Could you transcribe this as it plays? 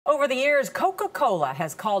over the years, Coca-Cola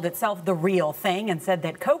has called itself the real thing and said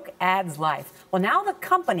that Coke adds life. Well, now the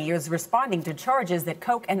company is responding to charges that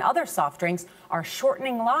Coke and other soft drinks are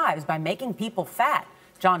shortening lives by making people fat.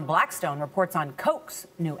 John Blackstone reports on Coke's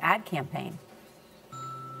new ad campaign.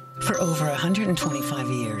 For over 125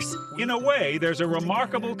 years. In a way, there's a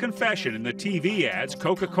remarkable confession in the TV ads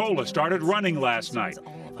Coca-Cola started running last night.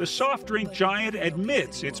 The soft drink giant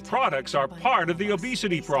admits its products are part of the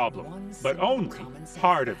obesity problem, but only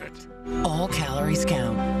part of it. All calories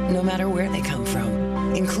count, no matter where they come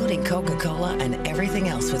from, including Coca-Cola and everything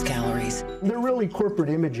else with calories. They're really corporate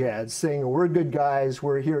image ads saying we're good guys,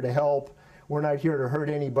 we're here to help, we're not here to hurt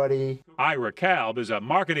anybody. Ira Kalb is a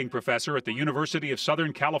marketing professor at the University of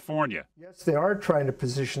Southern California. Yes, they are trying to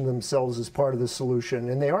position themselves as part of the solution,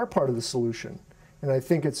 and they are part of the solution. And I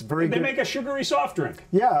think it's very good. They make a sugary soft drink.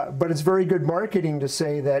 Yeah, but it's very good marketing to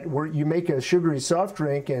say that you make a sugary soft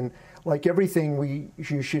drink, and like everything,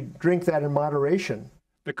 you should drink that in moderation.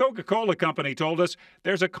 The Coca-Cola company told us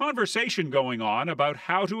there's a conversation going on about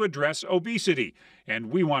how to address obesity,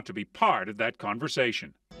 and we want to be part of that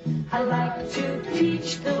conversation. I like to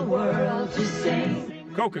teach the world to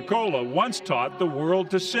sing. Coca-Cola once taught the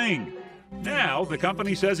world to sing. Now, the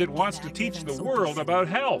company says it wants to teach the world about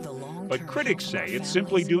health. But critics say it's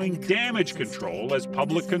simply doing damage control as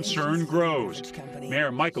public concern grows.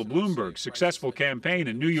 Mayor Michael Bloomberg's successful campaign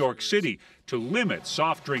in New York City to limit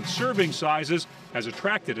soft drink serving sizes has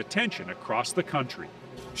attracted attention across the country.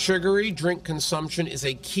 Sugary drink consumption is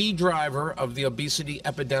a key driver of the obesity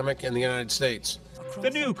epidemic in the United States. The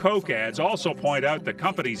new Coke ads also point out the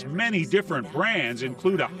company's many different brands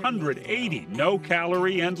include 180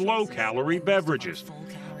 no-calorie and low-calorie beverages.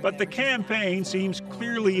 But the campaign seems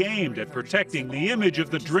clearly aimed at protecting the image of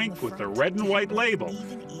the drink with the red and white label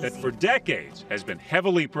that for decades has been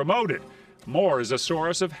heavily promoted more as a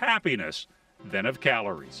source of happiness than of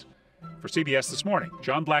calories. For CBS This Morning,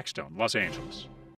 John Blackstone, Los Angeles.